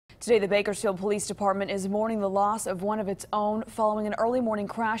Today, the Bakersfield Police Department is mourning the loss of one of its own following an early morning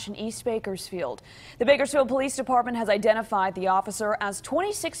crash in East Bakersfield. The Bakersfield Police Department has identified the officer as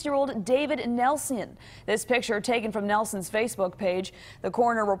 26-year-old David Nelson. This picture taken from Nelson's Facebook page. The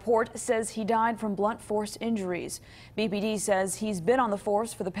coroner report says he died from blunt force injuries. BPD says he's been on the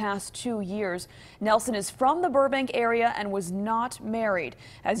force for the past 2 years. Nelson is from the Burbank area and was not married.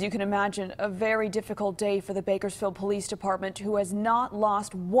 As you can imagine, a very difficult day for the Bakersfield Police Department, who has not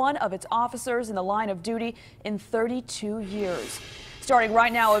lost one of its officers in the line of duty in 32 years. Starting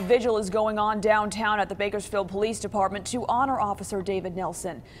right now, a vigil is going on downtown at the Bakersfield Police Department to honor Officer David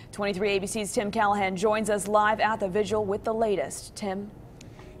Nelson. 23 ABC's Tim Callahan joins us live at the vigil with the latest. Tim?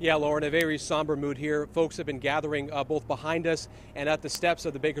 Yeah, Lauren, a very somber mood here. Folks have been gathering both behind us and at the steps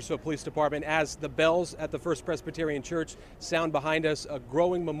of the Bakersfield Police Department as the bells at the First Presbyterian Church sound behind us. A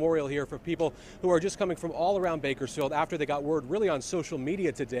growing memorial here for people who are just coming from all around Bakersfield after they got word really on social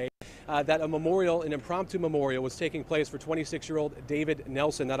media today that a memorial, an impromptu memorial, was taking place for 26-year-old David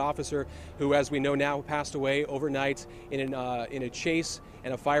Nelson, that officer who, as we know now, passed away overnight in a chase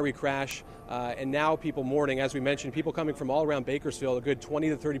and a fiery crash. And now people mourning, as we mentioned, people coming from all around Bakersfield, a good 20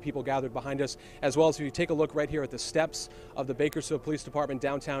 to 30 people gathered behind us, as well as if you take a look right here at the steps of the Bakersfield Police Department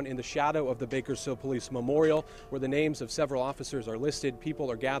downtown in the shadow of the Bakersfield Police Memorial, where the names of several officers are listed. People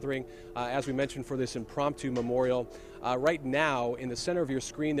are gathering, as we mentioned, for this impromptu memorial. Right now, in the center of your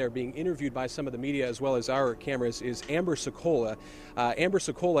screen there, being interviewed by some of the media as well as our cameras, is Amber Sokola. Amber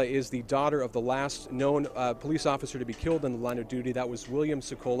Sokola is the daughter of the last known police officer to be killed in the line of duty. That was William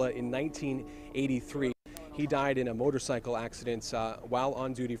Sokola in 1983. He died in a motorcycle accident while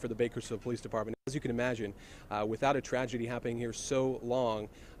on duty for the Bakersfield Police Department. As you can imagine, without a tragedy happening here so long,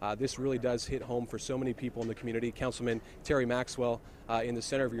 this really does hit home for so many people in the community. Councilman Terry Maxwell in the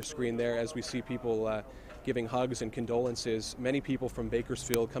center of your screen there, as we see people giving hugs and condolences. Many people from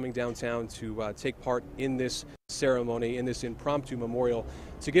Bakersfield coming downtown to take part in this ceremony, in this impromptu memorial,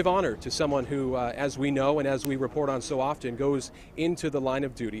 to give honor to someone who, as we know and as we report on so often, goes into the line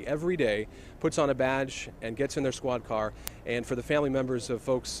of duty every day, puts on a badge and gets in their squad car. And for the family members of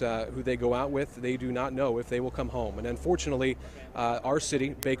folks who they go out with, they do not know if they will come home. And unfortunately, our city,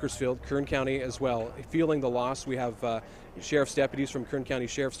 Bakersfield, Kern County as well, feeling the loss. We have sheriff's deputies from Kern County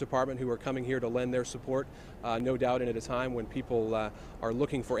Sheriff's Department who are coming here to lend their support, no doubt, and at a time when people are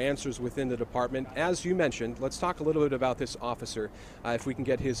looking for answers within the department. As you mentioned, let's talk a little bit about this officer, if we can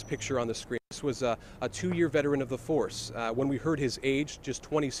get his picture on the screen. This was a 2-year veteran of the force. When we heard his age, just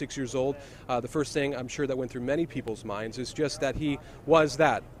 26 years old, the first thing I'm sure that went through many people's minds is just that he was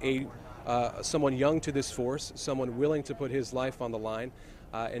someone young to this force, someone willing to put his life on the line,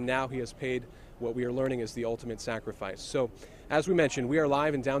 and now he has paid what we are learning is the ultimate sacrifice. So, as we mentioned, we are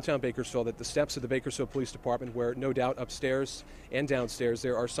live in downtown Bakersfield at the steps of the Bakersfield Police Department, where no doubt upstairs and downstairs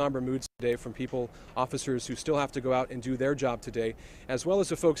there are somber moods today from people, officers who still have to go out and do their job today, as well as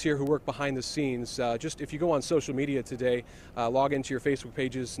the folks here who work behind the scenes. Just if you go on social media today, log into your Facebook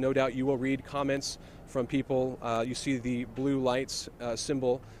pages, no doubt you will read comments from people. You see the blue lights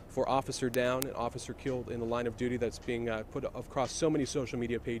symbol for officer down, an officer killed in the line of duty, that's being put across so many social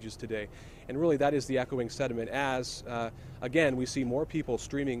media pages today. And really that is the echoing sentiment as, again, we see more people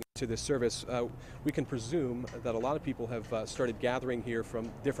streaming to this service. We can presume that a lot of people have started gathering here from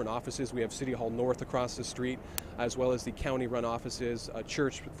different offices. We have City Hall North across the street, as well as the county-run offices, a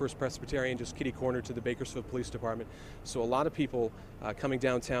church, First Presbyterian, just kitty corner to the Bakersfield Police Department. So a lot of people coming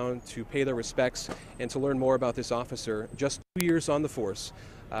downtown to pay their respects and to learn more about this officer, just 2 years on the force,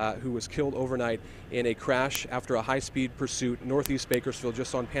 who was killed overnight in a crash after a high-speed pursuit northeast Bakersfield,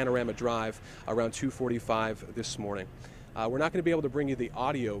 just on Panorama Drive, around 2:45 this morning. We're not going to be able to bring you the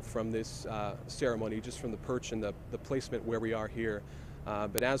audio from this ceremony, just from the perch and the placement where we are here.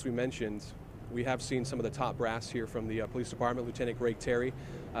 But as we mentioned, we have seen some of the top brass here from the police department. Lieutenant Greg Terry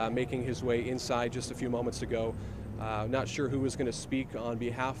making his way inside just a few moments ago. Not sure who is going to speak on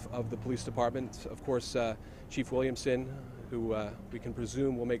behalf of the police department. Of course, Chief Williamson, who we can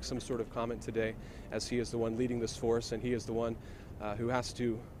presume will make some sort of comment today, as he is the one leading this force, and he is the one who has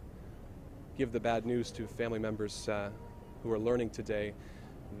to give the bad news to family members who are learning today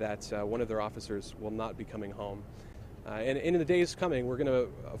that one of their officers will not be coming home. And in the days coming, we're going to,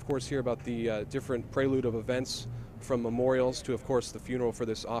 of course, hear about the different prelude of events, from memorials to, of course, the funeral for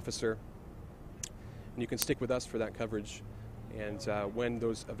this officer. And you can stick with us for that coverage and when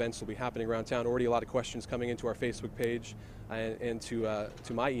those events will be happening around town. Already a lot of questions coming into our Facebook page and to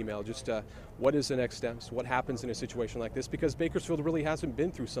my email. Just what is the next steps? What happens in a situation like this? Because Bakersfield really hasn't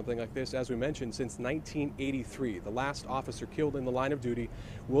been through something like this, as we mentioned, since 1983. The last officer killed in the line of duty,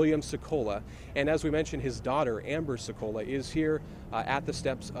 William Sokola. And as we mentioned, his daughter, Amber Sokola, is here at the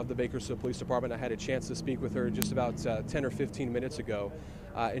steps of the Bakersfield Police Department. I had a chance to speak with her just about 10 or 15 minutes ago.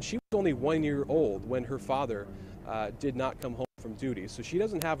 And she was only 1 year old when her father did not come home from duty. So she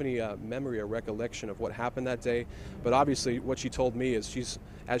doesn't have any memory or recollection of what happened that day. But obviously what she told me is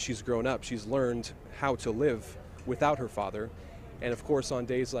as she's grown up, she's learned how to live without her father. And of course, on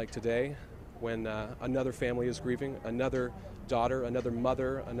days like today, when another family is grieving, another daughter, another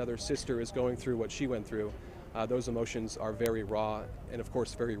mother, another sister is going through what she went through, those emotions are very raw and of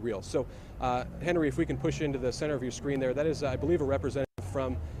course very real. So Henry, if we can push into the center of your screen there, that is, I believe, a representative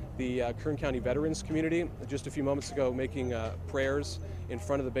from the Kern County veterans community, just a few moments ago making prayers in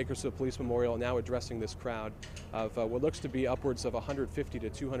front of the Bakersfield Police Memorial, now addressing this crowd of what looks to be upwards of 150 to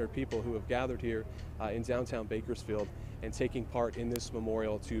 200 people who have gathered here in downtown Bakersfield and taking part in this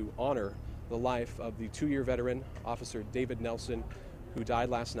memorial to honor the life of the 2-year veteran, Officer David Nelson, who died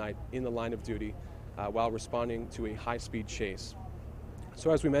last night in the line of duty while responding to a high-speed chase.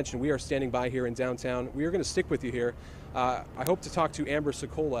 So as we mentioned, we are standing by here in downtown. We are going to stick with you here. I hope to talk to Amber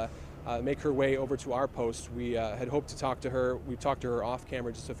Sokola, make her way over to our post. We had hoped to talk to her. We talked to her off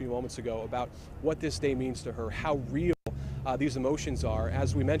camera just a few moments ago about what this day means to her, how real these emotions are.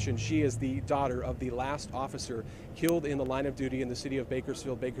 As we mentioned, she is the daughter of the last officer killed in the line of duty in the city of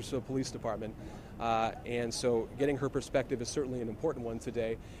Bakersfield, Bakersfield Police Department. And so getting her perspective is certainly an important one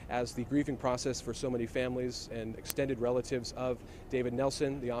today, as the grieving process for so many families and extended relatives of David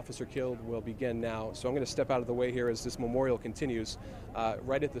Nelson, the officer killed, will begin now. So I'm going to step out of the way here as this memorial continues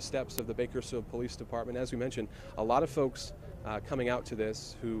right at the steps of the Bakersfield Police Department. As we mentioned, a lot of folks coming out to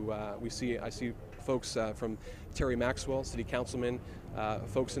this who I see folks from Terry Maxwell, City Councilman,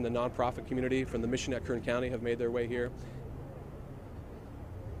 folks in the nonprofit community from the mission at Kern County have made their way here.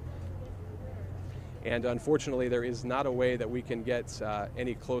 And unfortunately, there is not a way that we can get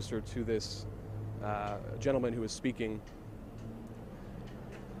any closer to this gentleman who is speaking.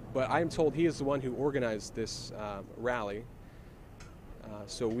 But I am told he is the one who organized this rally.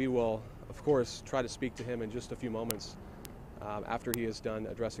 So we will, of course, try to speak to him in just a few moments after he is done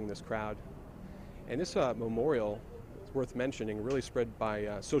addressing this crowd. And this memorial, it's worth mentioning, really spread by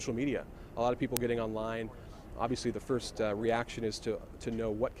social media. A lot of people getting online. Obviously, the first reaction is to know,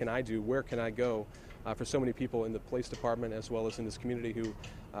 what can I do? Where can I go? For so many people in the police department as well as in this community who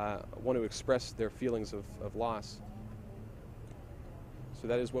want to express their feelings of loss. So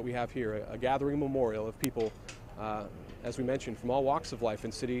that is what we have here, a gathering memorial of people, as we mentioned, from all walks of life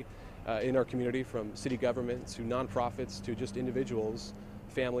in our community, from city government to nonprofits to just individuals,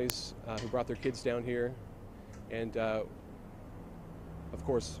 families who brought their kids down here. And of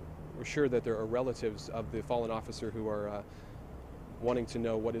course, we're sure that there are relatives of the fallen officer who are wanting to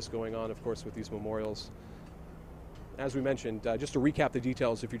know what is going on, of course, with these memorials. As we mentioned, just to recap the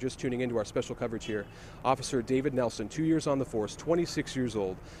details, if you're just tuning into our special coverage here, Officer David Nelson, 2 years on the force, 26 years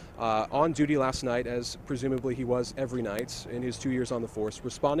old, on duty last night, as presumably he was every night in his 2 years on the force,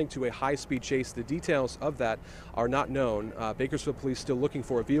 responding to a high-speed chase. The details of that are not known. Bakersfield Police still looking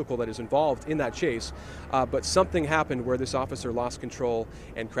for a vehicle that is involved in that chase, but something happened where this officer lost control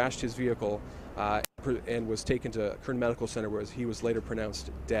and crashed his vehicle and was taken to Kern Medical Center, where he was later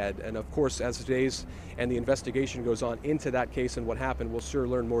pronounced dead. And of course, as the days and the investigation goes on into that case and what happened, we'll sure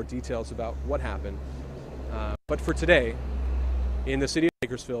learn more details about what happened. But for today, in the city of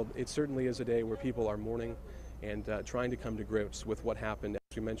Bakersfield, it certainly is a day where people are mourning and trying to come to grips with what happened.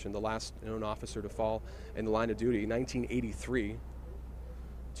 As we mentioned, the last known officer to fall in the line of duty, 1983,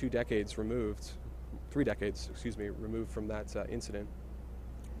 3 decades removed from that incident.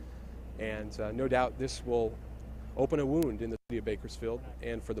 And no doubt this will open a wound in the city of Bakersfield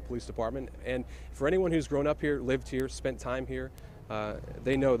and for the police department. And for anyone who's grown up here, lived here, spent time here,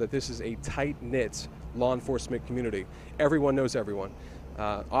 they know that this is a tight-knit law enforcement community. Everyone knows everyone.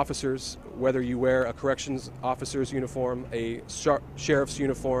 Officers, whether you wear a corrections officer's uniform, a sheriff's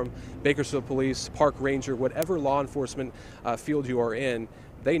uniform, Bakersfield Police, Park Ranger, whatever law enforcement field you are in,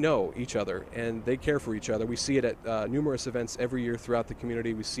 they know each other and they care for each other. We see it at numerous events every year throughout the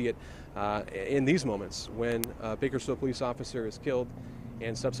community. We see it in these moments when a Bakersfield police officer is killed,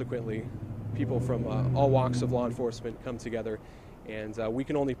 and subsequently people from all walks of law enforcement come together. And we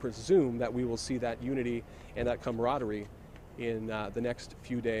can only presume that we will see that unity and that camaraderie in the next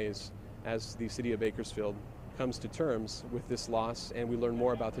few days as the city of Bakersfield comes to terms with this loss, and we learn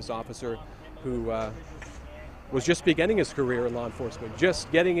more about this officer who was just beginning his career in law enforcement,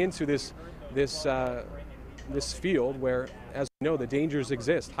 just getting into this field where, as we know, the dangers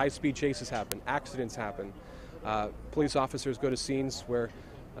exist. High-speed chases happen, accidents happen. Police officers go to scenes where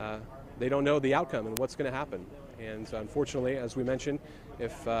they don't know the outcome and what's going to happen. And unfortunately, as we mentioned,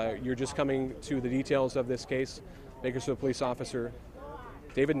 if you're just coming to the details of this case, Bakersfield police officer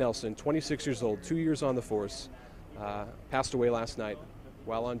David Nelson, 26 years old, 2 years on the force, passed away last night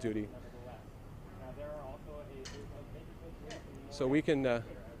while on duty. So we can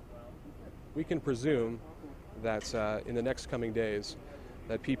presume that in the next coming days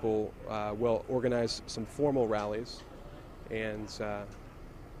that people will organize some formal rallies and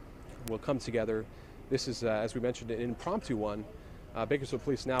will come together. This is, as we mentioned, an impromptu one. Bakersfield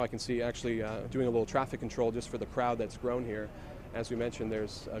Police now, I can see, actually doing a little traffic control just for the crowd that's grown here. As we mentioned,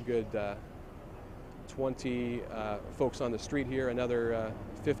 there's a good 20 folks on the street here, another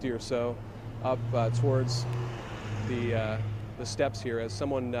 50 or so up towards the steps here. As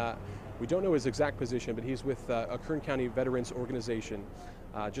someone, we don't know his exact position, but he's with a Kern County Veterans Organization.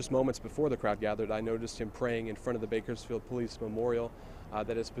 Just moments before the crowd gathered, I noticed him praying in front of the Bakersfield Police Memorial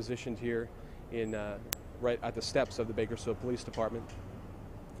that is positioned here in right at the steps of the Bakersfield Police Department.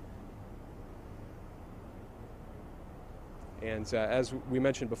 And as we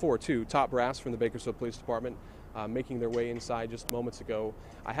mentioned before, too, top brass from the Bakersfield Police Department making their way inside just moments ago.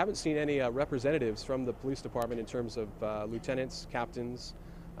 I haven't seen any representatives from the police department in terms of lieutenants, captains,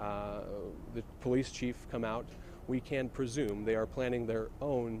 the police chief come out. We can presume they are planning their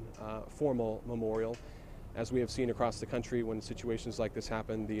own formal memorial. As we have seen across the country when situations like this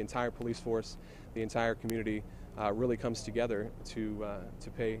happen, the entire police force, the entire community really comes together to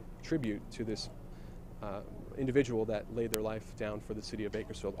pay tribute to this individual that laid their life down for the city of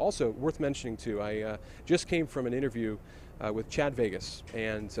Bakersfield. Also worth mentioning too, I just came from an interview with Chad Vegas,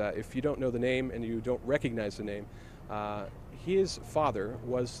 and if you don't know the name and you don't recognize the name, his father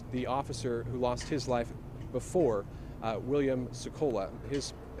was the officer who lost his life before William Sokola.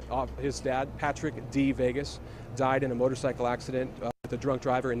 His dad, Patrick D. Vegas, died in a motorcycle accident with a drunk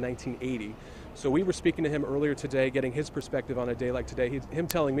driver in 1980. So we were speaking to him earlier today, getting his perspective on a day like today. Him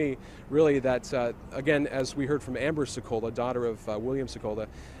telling me really that, again, as we heard from Amber Sokola, daughter of William Sokola,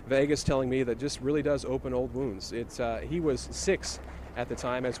 Vegas telling me that just really does open old wounds. He was 6 at the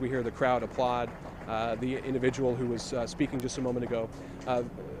time, as we hear the crowd applaud the individual who was speaking just a moment ago.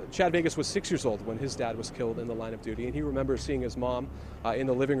 Chad Vegas was 6 years old when his dad was killed in the line of duty, and he remembers seeing his mom in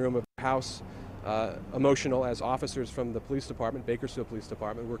the living room of her house, emotional as officers from the police department, Bakersfield Police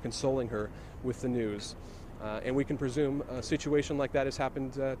Department, were consoling her with the news. And we can presume a situation like that has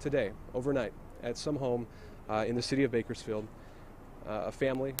happened today, overnight, at some home in the city of Bakersfield. A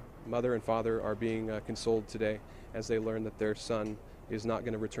family, mother and father, are being consoled today as they learn that their son is not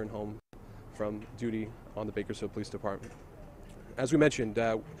going to return home from duty on the Bakersfield Police Department. As we mentioned,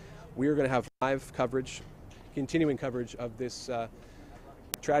 we are going to have live coverage, continuing coverage of this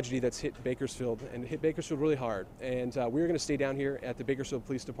tragedy that's hit Bakersfield, and hit Bakersfield really hard. And we're going to stay down here at the Bakersfield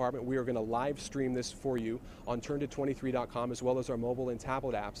Police Department. We are going to live stream this for you on turnto23.com, as well as our mobile and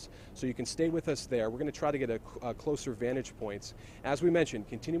tablet apps, so you can stay with us there. We're going to try to get a closer vantage points. As we mentioned,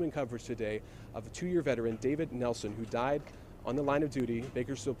 continuing coverage today of a 2-year veteran, David Nelson, who died on the line of duty,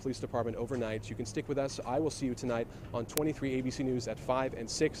 Bakersfield Police Department, overnight. You can stick with us. I will see you tonight on 23 ABC News at 5 and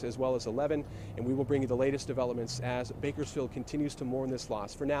 6, as well as 11, and we will bring you the latest developments as Bakersfield continues to mourn this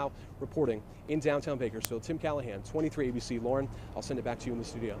loss. For now, reporting in downtown Bakersfield, Tim Callahan, 23 ABC. Lauren, I'll send it back to you in the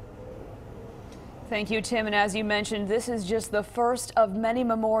studio. Thank you, Tim. And as you mentioned, this is just the first of many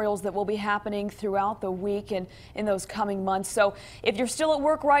memorials that will be happening throughout the week and in those coming months. So if you're still at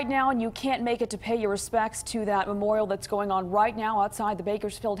work right now and you can't make it to pay your respects to that memorial that's going on right now outside the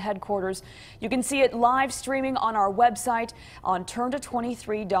Bakersfield headquarters, you can see it live streaming on our website on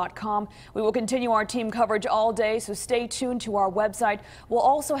turnto23.com. We will continue our team coverage all day, so stay tuned to our website. We'll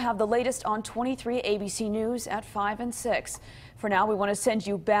also have the latest on 23 ABC News at 5 and 6. For now, we want to send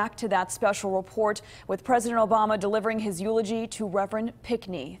you back to that special report with President Obama delivering his eulogy to Reverend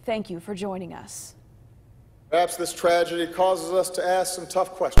Pickney. Thank you for joining us. Perhaps this tragedy causes us to ask some tough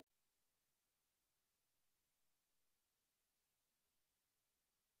questions.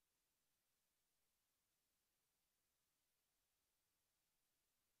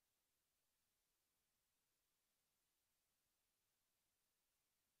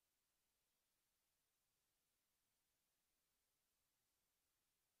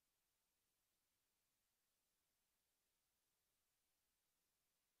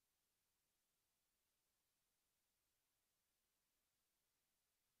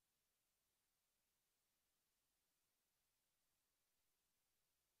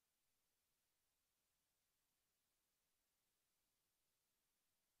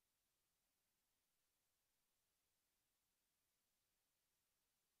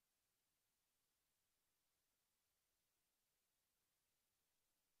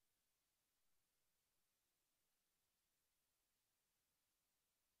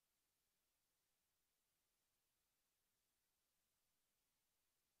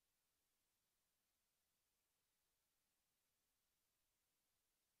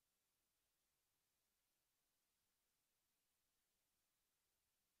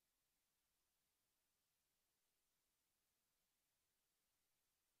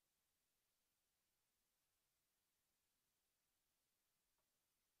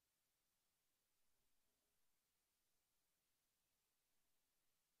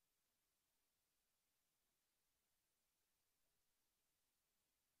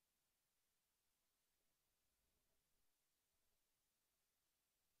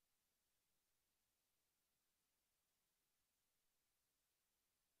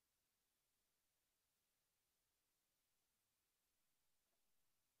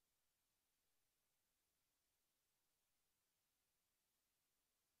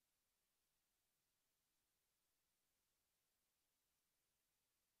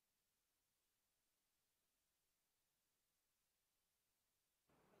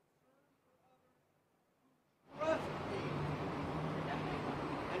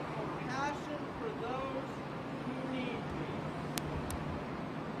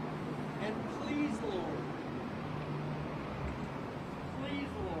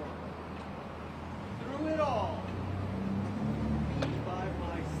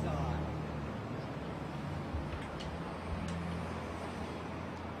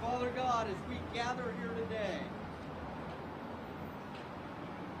 gather here today,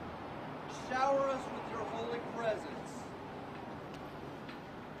 shower us with your holy presence.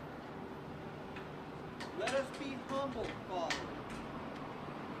 Let us be humbled, Father,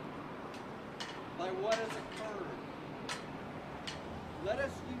 by what has occurred. Let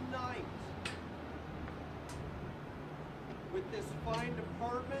us unite with this fine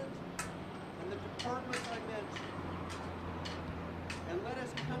department and the departments I mentioned. And let us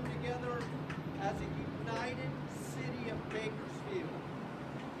come together as a united city of Bakersfield.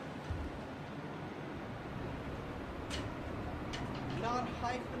 Not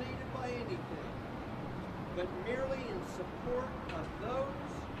hyphenated by anything, but merely in support of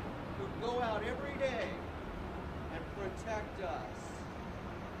those who go out every day and protect us.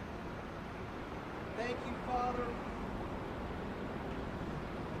 Thank you, Father,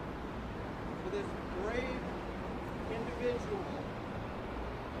 for this brave individual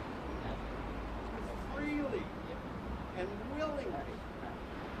who freely and willingly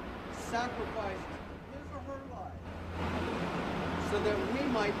sacrificed his or her life so that we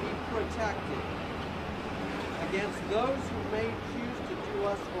might be protected against those who may choose to do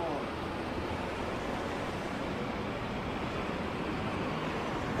us wrong.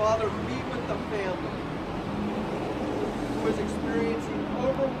 Father, be with the family who is experiencing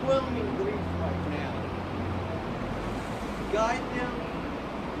overwhelming grief right now. Guide them,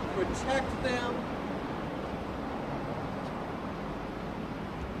 protect them.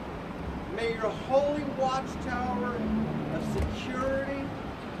 May your holy watchtower of security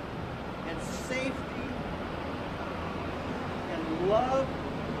and safety and love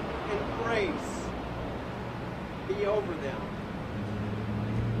and grace be over them.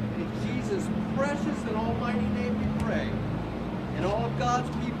 In Jesus' precious and almighty name we pray. And all of God's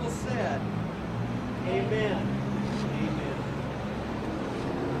people said, Amen. Amen.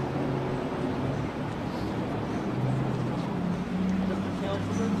 Mr.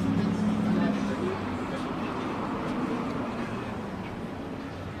 Councilman,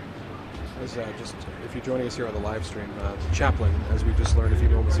 Just if you're joining us here on the live stream, the chaplain, as we just learned a few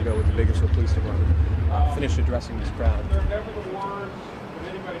moments ago with the Bakersfield Police Department, finished addressing this crowd. There are never the words that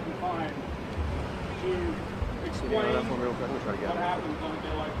anybody can find to explain what happens on a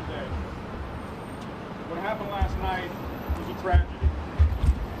day like today. What happened last night was a tragedy.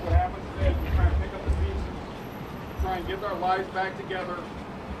 What happened today is we try and pick up the pieces, try and get our lives back together,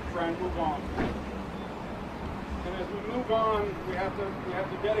 try and move on. And as we move on, we have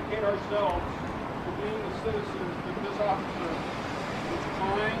to dedicate ourselves to being the citizens that this officer is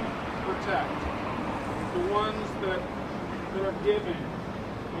trying to protect. The ones that are giving,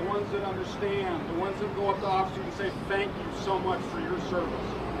 the ones that understand, the ones that go up to officers and say, thank you so much for your service.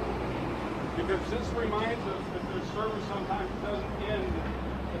 Because this reminds us that their service sometimes doesn't end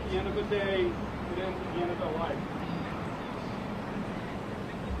at the end of the day, it ends at the end of their life.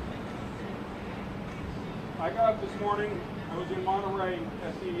 I got up this morning, I was in Monterey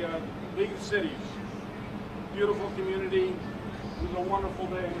at the League of Cities. Beautiful community, it was a wonderful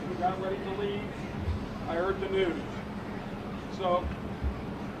day. As we got ready to leave, I heard the news. So,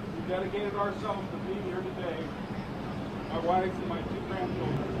 we dedicated ourselves to being here today, my wife and my two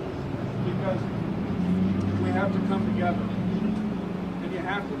grandchildren, because we have to come together. And you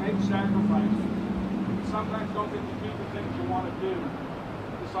have to make sacrifices. You sometimes don't get to do the things you want to do.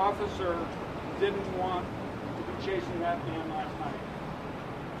 This officer didn't want to be chasing that man last night.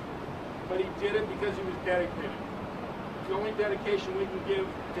 But he did it because he was dedicated. The only dedication we can give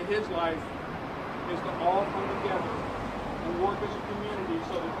to his life is to all come together and work as a community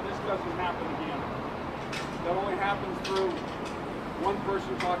so that this doesn't happen again. That only happens through one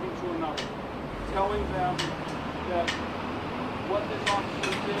person talking to another, telling them that what this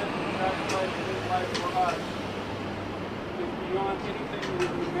officer did and sacrificed his life for us is beyond anything we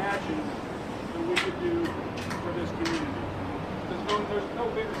can imagine that we could do for this community. There's no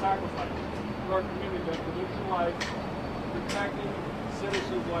bigger sacrifice for our community than to live your life protecting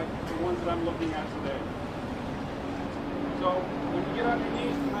citizens like the ones that I'm looking at today. So when you get on your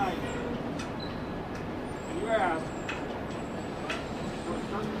knees tonight and you ask for a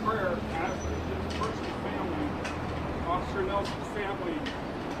certain prayer, ask that this person's family, Officer Nelson's family,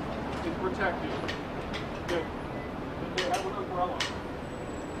 is protected, that they have an umbrella.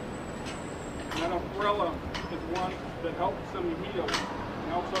 And that umbrella is one that helps them heal and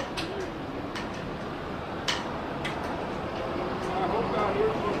helps our community. And I hope God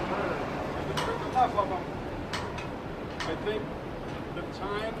hears those prayers. If there's enough of them, I think the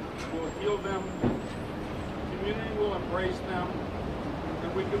time will heal them, the community will embrace them,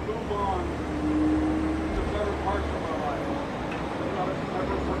 and we can move on to better parts of our lives. Let us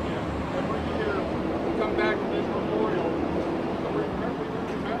never forget every year we come back to this memorial, and we remember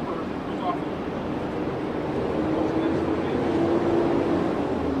who's off.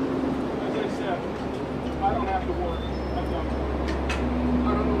 As I said, I don't have to work. I've done it. I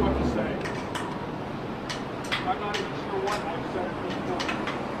don't know what to say. I'm not even sure what I've said at this point.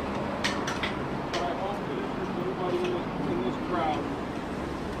 But I hope that if there's anybody in this crowd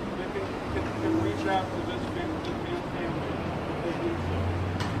that can reach out to this man's family, they need to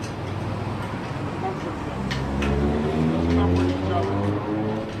comfort them. Let's comfort each other.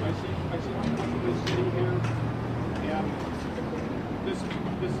 I see people from this city here, and this is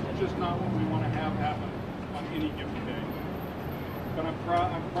just not what we want to have happen on any given day. But I'm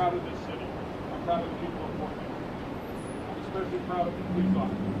proud of this city. I'm proud of the people of Portland. I'm especially proud of the police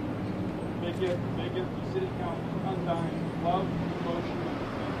officers. They get the city council's undying love, devotion,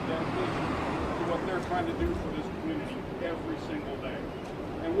 and dedication to what they're trying to do for this community every single day.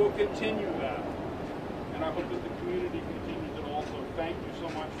 And we'll continue that. And I hope that the community continues it also. Thank you so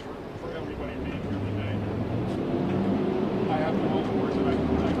much for everybody being here today. I have no other words that I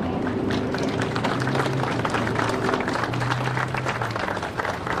can thank all.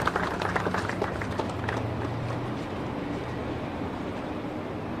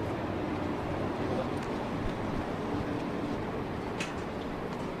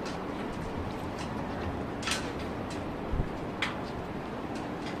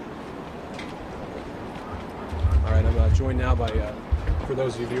 I'm joined now by, for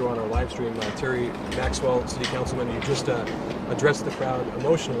those of you on our live stream, Terry Maxwell, City Councilman. You just addressed the crowd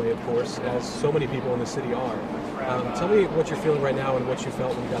emotionally, of course, as so many people in the city are. Tell me what you're feeling right now and what you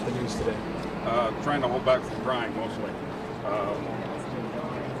felt when you got the news today. Trying to hold back from crying, mostly.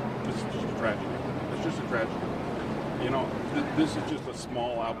 This is just a tragedy. It's just a tragedy. You know, this is just a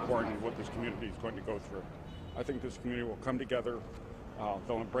small outpouring of what this community is going to go through. I think this community will come together.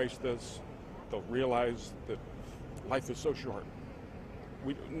 They'll embrace this. They'll realize that life is so short.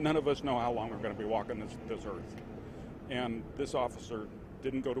 None of us know how long we're going to be walking this earth. And this officer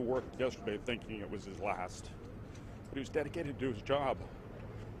didn't go to work yesterday thinking it was his last. But he was dedicated to his job.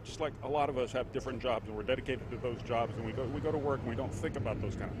 Just like a lot of us have different jobs and we're dedicated to those jobs, and we go to work and we don't think about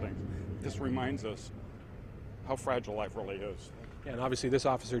those kind of things. This reminds us how fragile life really is. Yeah, and obviously this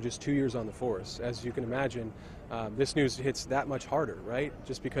officer just 2 years on the force. As you can imagine, this news hits that much harder, right?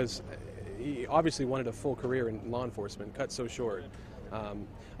 Just because he obviously wanted a full career in law enforcement, cut so short.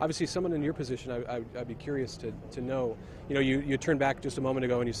 Obviously, someone in your position, I'd be curious to know, you know, you turned back just a moment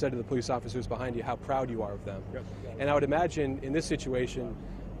ago and you said to the police officers behind you how proud you are of them. Yes. And I would imagine in this situation,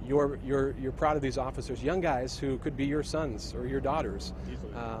 you're proud of these officers, young guys who could be your sons or your daughters.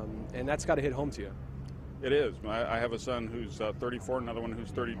 And that's got to hit home to you. It is. I have a son who's 34, another one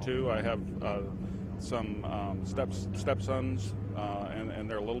who's 32. I have some stepsons, and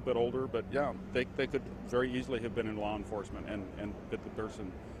they're a little bit older, but yeah, they could very easily have been in law enforcement and been the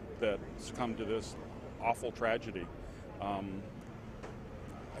person that succumbed to this awful tragedy.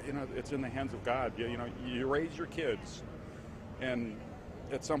 You know, it's in the hands of God. You know, you raise your kids, and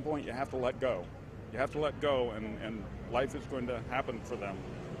at some point you have to let go. You have to let go, and life is going to happen for them,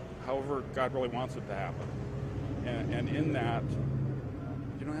 however God really wants it to happen. And in that,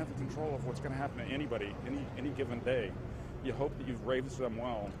 you don't have the control of what's going to happen to anybody any given day. You hope that you've raised them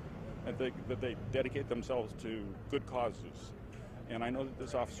well, and that they dedicate themselves to good causes. And I know that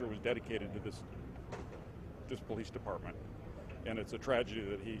this officer was dedicated to this police department, and it's a tragedy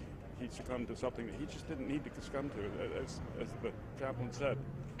that he succumbed to something that he just didn't need to succumb to. As the chaplain said,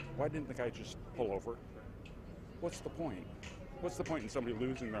 why didn't the guy just pull over? What's the point? What's the point in somebody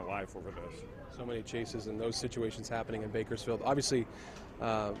losing their life over this? So many chases and those situations happening in Bakersfield. Obviously,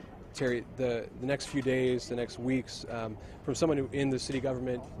 Terry, the next few days, the next weeks, from someone who in the city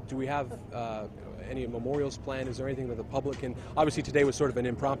government, do we have any memorials planned? Is there anything that the public can? Obviously, today was sort of an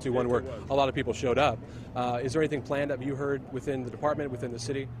impromptu one where a lot of people showed up. Is there anything planned? Have you heard within the department, within the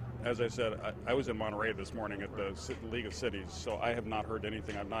city? As I said, I was in Monterey this morning at the League of Cities, so I have not heard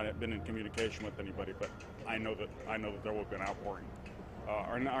anything. I've not been in communication with anybody, but I know that there will be an outpouring.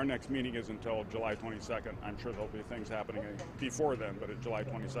 Our next meeting is until July 22nd. I'm sure there'll be things happening before then, but at July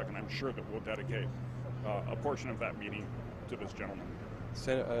 22nd, I'm sure that we'll dedicate a portion of that meeting to this gentleman.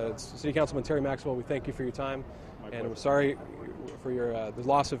 City Councilman Terry Maxwell, we thank you for your time, and we're sorry for the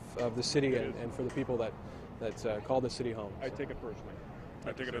loss of the city and for the people that called the city home. I take it personally.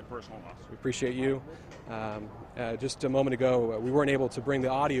 I take it as personal loss. We appreciate you. Just a moment ago, we weren't able to bring the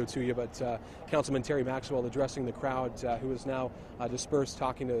audio to you, but Councilman Terry Maxwell addressing the crowd who is now dispersed,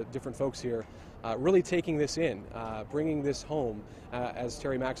 talking to different folks here, really taking this in, bringing this home, as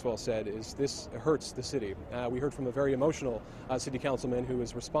Terry Maxwell said, is this hurts the city. We heard from a very emotional city councilman who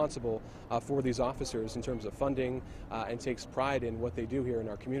is responsible for these officers in terms of funding and takes pride in what they do here in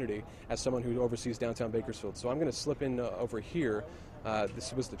our community as someone who oversees downtown Bakersfield. So I'm going to slip in over here.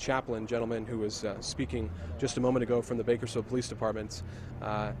 This was the chaplain gentleman who was speaking just a moment ago from the Bakersfield Police Department.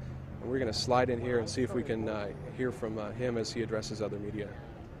 And we're going to slide in here and see if we can hear from him as he addresses other media.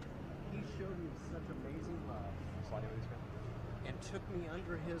 He showed me such amazing love and took me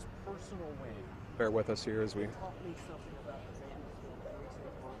under his personal wing. Bear with us here as we... Taught me something about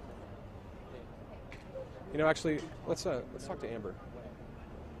the You know, actually, let's talk to Amber.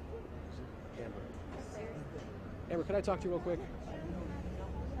 Amber, could I talk to you real quick?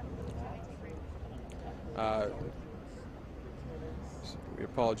 We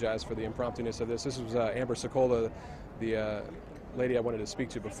apologize for the impromptuness of this. This was Amber Sokola, the lady I wanted to speak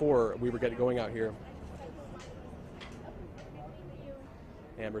to before we were going out here.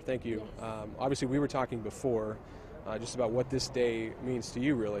 Amber, thank you. Obviously, we were talking before just about what this day means to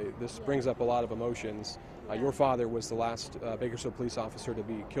you, really. This brings up a lot of emotions. Your father was the last Bakersfield police officer to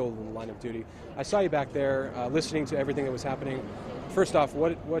be killed in the line of duty. I saw you back there listening to everything that was happening. First off,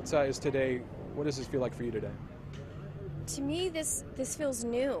 what is today? What does this feel like for you today? To me, this feels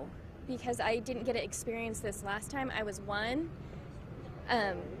new because I didn't get to experience this last time. I was one.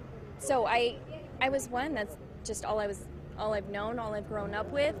 So I was one. That's just all I've known, all I've grown up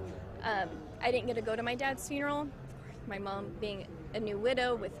with. I didn't get to go to my dad's funeral. My mom being a new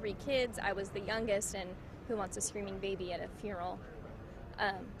widow with 3 kids, I was the youngest, and who wants a screaming baby at a funeral?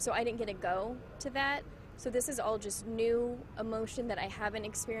 So I didn't get to go to that. So this is all just new emotion that I haven't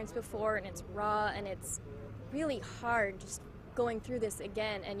experienced before, and it's raw, and it's really hard just going through this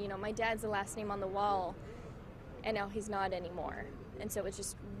again. And, you know, my dad's the last name on the wall, and now he's not anymore. And so it's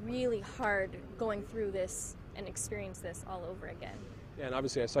just really hard going through this and experience this all over again. Yeah, and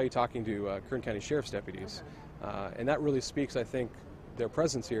obviously I saw you talking to Kern County Sheriff's deputies, and that really speaks, I think, their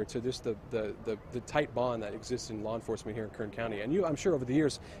presence here to just the tight bond that exists in law enforcement here in Kern County. And you, I'm sure over the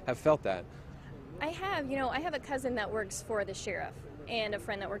years, have felt that. I have. You know, I have a cousin that works for the sheriff and a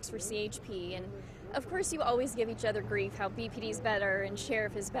friend that works for CHP. And, of course, you always give each other grief, how BPD's better and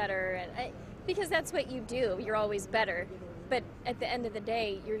sheriff is better, and because that's what you do. You're always better. But at the end of the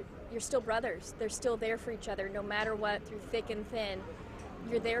day, you're still brothers. They're still there for each other no matter what, through thick and thin.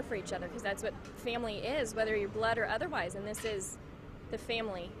 You're there for each other because that's what family is, whether you're blood or otherwise. And this is the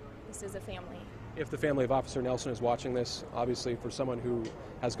family. This is a family. If the family of Officer Nelson is watching this, obviously for someone who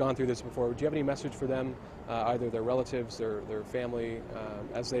has gone through this before, do you have any message for them, either their relatives, their family,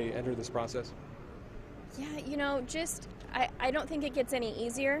 as they enter this process? Yeah, you know, I don't think it gets any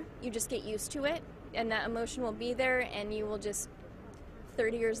easier. You just get used to it, and that emotion will be there, and you will just,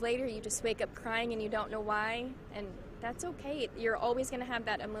 30 years later, you just wake up crying and you don't know why, and that's okay. You're always going to have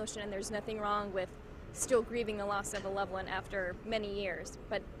that emotion, and there's nothing wrong with still grieving the loss of a loved one after many years,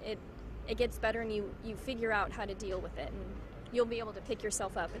 but it gets better, and you figure out how to deal with it, and you'll be able to pick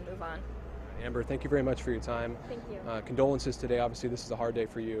yourself up and move on. Amber, thank you very much for your time. Thank you. Condolences today. Obviously, this is a hard day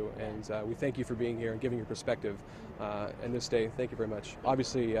for you, and we thank you for being here and giving your perspective in this day. Thank you very much.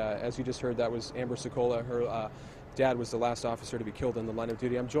 Obviously, as you just heard, that was Amber Sokola. Her dad was the last officer to be killed in the line of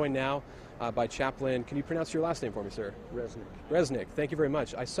duty. I'm joined now by Chaplain. Can you pronounce your last name for me, sir? Resnick. Thank you very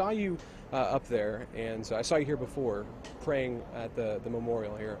much. I saw you up there, and I saw you here before praying at the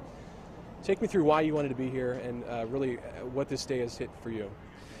memorial here. Take me through why you wanted to be here and really what this day has hit for you.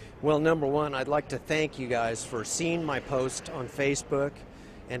 Well, number one, I'd like to thank you guys for seeing my post on Facebook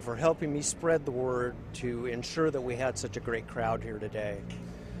and for helping me spread the word to ensure that we had such a great crowd here today.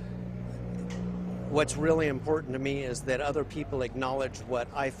 What's really important to me is that other people acknowledge what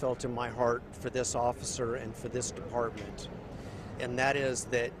I felt in my heart for this officer and for this department, and that is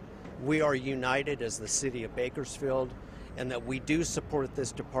that we are united as the city of Bakersfield, and that we do support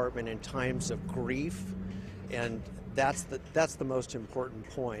this department in times of grief, and that's the most important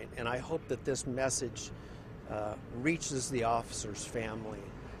point. And I hope that this message reaches the officer's family.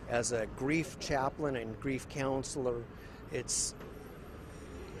 As a grief chaplain and grief counselor, it's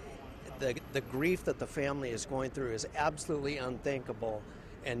the grief that the family is going through is absolutely unthinkable,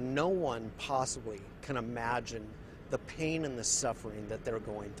 and no one possibly can imagine the pain and the suffering that they're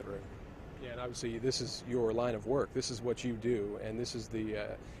going through. Yeah, and obviously this is your line of work. This is what you do, and this is the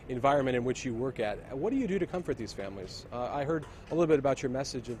environment in which you work at. What do you do to comfort these families? I heard a little bit about your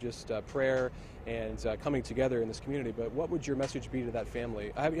message of just prayer and coming together in this community, but what would your message be to that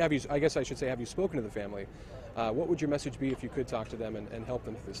family? Have you, I guess I should say, have you spoken to the family? What would your message be if you could talk to them and help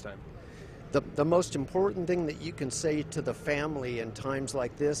them this time? The most important thing that you can say to the family in times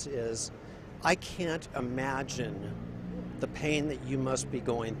like this is, I can't imagine the pain that you must be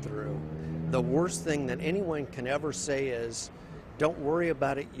going through. The worst thing that anyone can ever say is, don't worry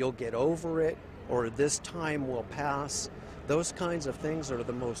about it, you'll get over it, or this time will pass. Those kinds of things are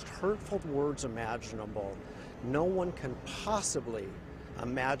the most hurtful words imaginable. No one can possibly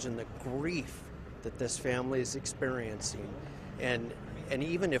imagine the grief that this family is experiencing. And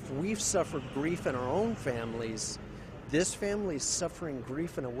even if we've suffered grief in our own families, this family is suffering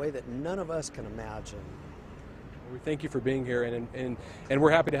grief in a way that none of us can imagine. We thank you for being here, and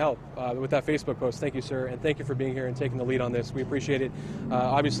we're happy to help with that Facebook post. Thank you, sir, and thank you for being here and taking the lead on this. We appreciate it.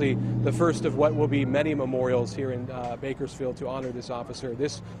 Obviously, the first of what will be many memorials here in Bakersfield to honor this officer.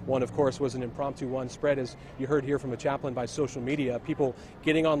 This one, of course, was an impromptu one spread, as you heard here from a chaplain, by social media. People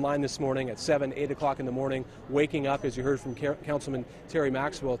getting online this morning at 7, 8 o'clock in the morning, waking up, as you heard from Councilman Terry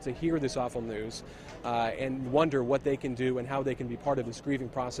Maxwell, to hear this awful news and wonder what they can do and how they can be part of this grieving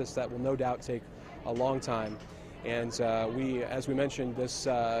process that will no doubt take a long time. And as we mentioned, this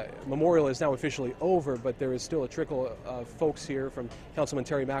memorial is now officially over, but there is still a trickle of folks here, from Councilman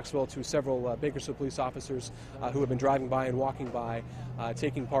Terry Maxwell to several Bakersfield police officers who have been driving by and walking by,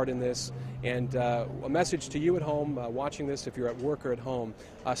 taking part in this. And a message to you at home watching this, if you're at work or at home,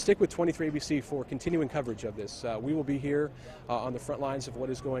 stick with 23 ABC for continuing coverage of this. We will be here on the front lines of what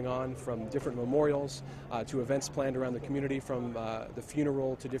is going on, from different memorials to events planned around the community, from the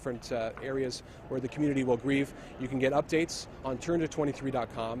funeral to different areas where the community will grieve. You can get updates on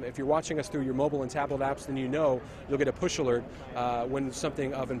turnto23.com. If you're watching us through your mobile and tablet apps, then you'll get a push alert when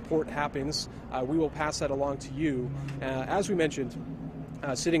something of import happens. We will pass that along to you. As we mentioned,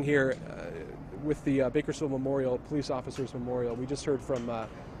 sitting here with the Bakersfield Memorial, Police Officers Memorial, we just heard from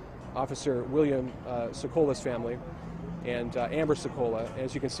Officer William Sokola's family and Amber Sokola.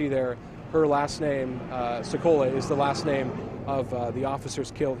 As you can see there, her last name, Sokola, is the last name of the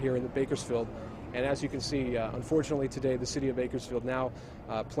officers killed here in Bakersfield. And as you can see, unfortunately today, the city of Bakersfield now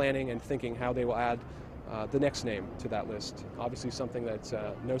planning and thinking how they will add the next name to that list. Obviously something that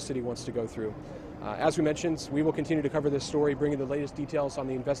no city wants to go through. As we mentioned, we will continue to cover this story, bringing the latest details on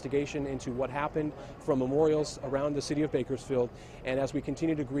the investigation into what happened from memorials around the city of Bakersfield. And as we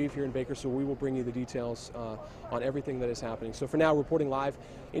continue to grieve here in Bakersfield, we will bring you the details on everything that is happening. So for now, reporting live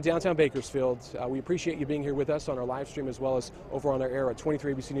in downtown Bakersfield, we appreciate you being here with us on our live stream, as well as over on our air at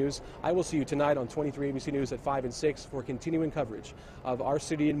 23 ABC News. I will see you tonight on 23 ABC News at 5 and 6 for continuing coverage of our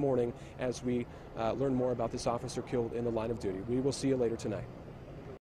city in mourning as we learn more about this officer killed in the line of duty. We will see you later tonight.